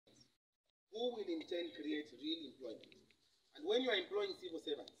who will in turn create real employment. And when you are employing civil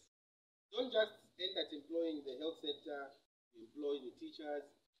servants, don't just end at employing the health sector, employ the teachers.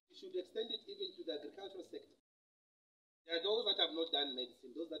 You should extend it even to the agricultural sector. There are those that have not done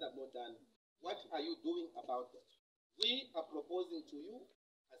medicine, those that have not done. What are you doing about that? We are proposing to you,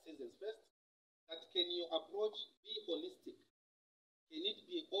 as Citizens First, that can your approach be holistic? Can it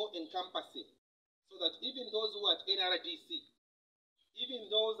be all-encompassing? So that even those who are at NRDC,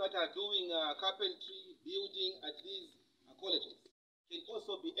 even those that are doing carpentry, building at these colleges, can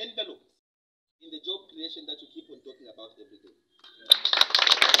also be enveloped in the job creation that you keep on talking about every day.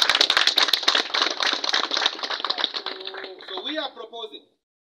 So we are proposing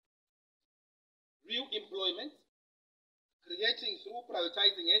real employment, creating through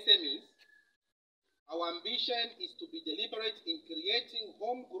prioritizing SMEs. Our ambition is to be deliberate in creating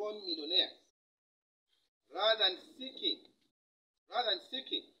homegrown millionaires rather than seeking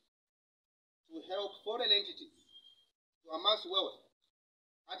to help foreign entities to amass wealth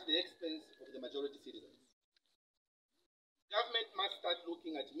at the expense of the majority citizens. Government must start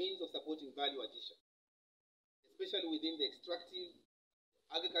looking at means of supporting value addition, especially within the extractive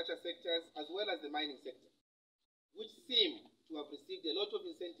agriculture sectors as well as the mining sector, which seem to have received a lot of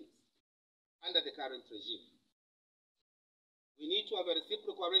incentives under the current regime. We need to have a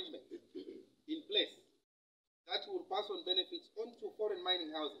reciprocal arrangement in place that will pass on benefits onto foreign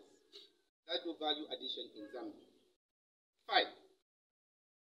mining houses that do value addition in Zambia. 5.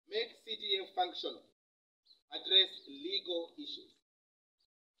 Make CDF functional. Address legal issues.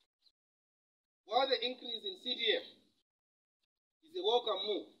 While the increase in CDF is a welcome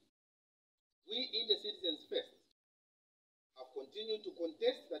move, we in the Citizens First have continued to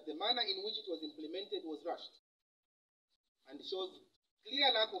contest that the manner in which it was implemented was rushed and shows clear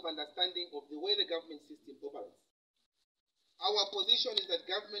lack of understanding of the way the government system operates. Our position is that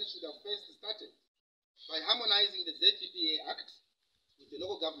government should have first started by harmonizing the ZPPA Act with the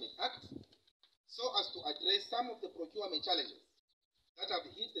Local Government Act so as to address some of the procurement challenges that have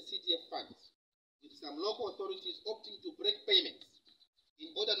hit the CDF funds, with some local authorities opting to break payments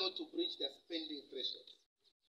in order not to breach their spending thresholds.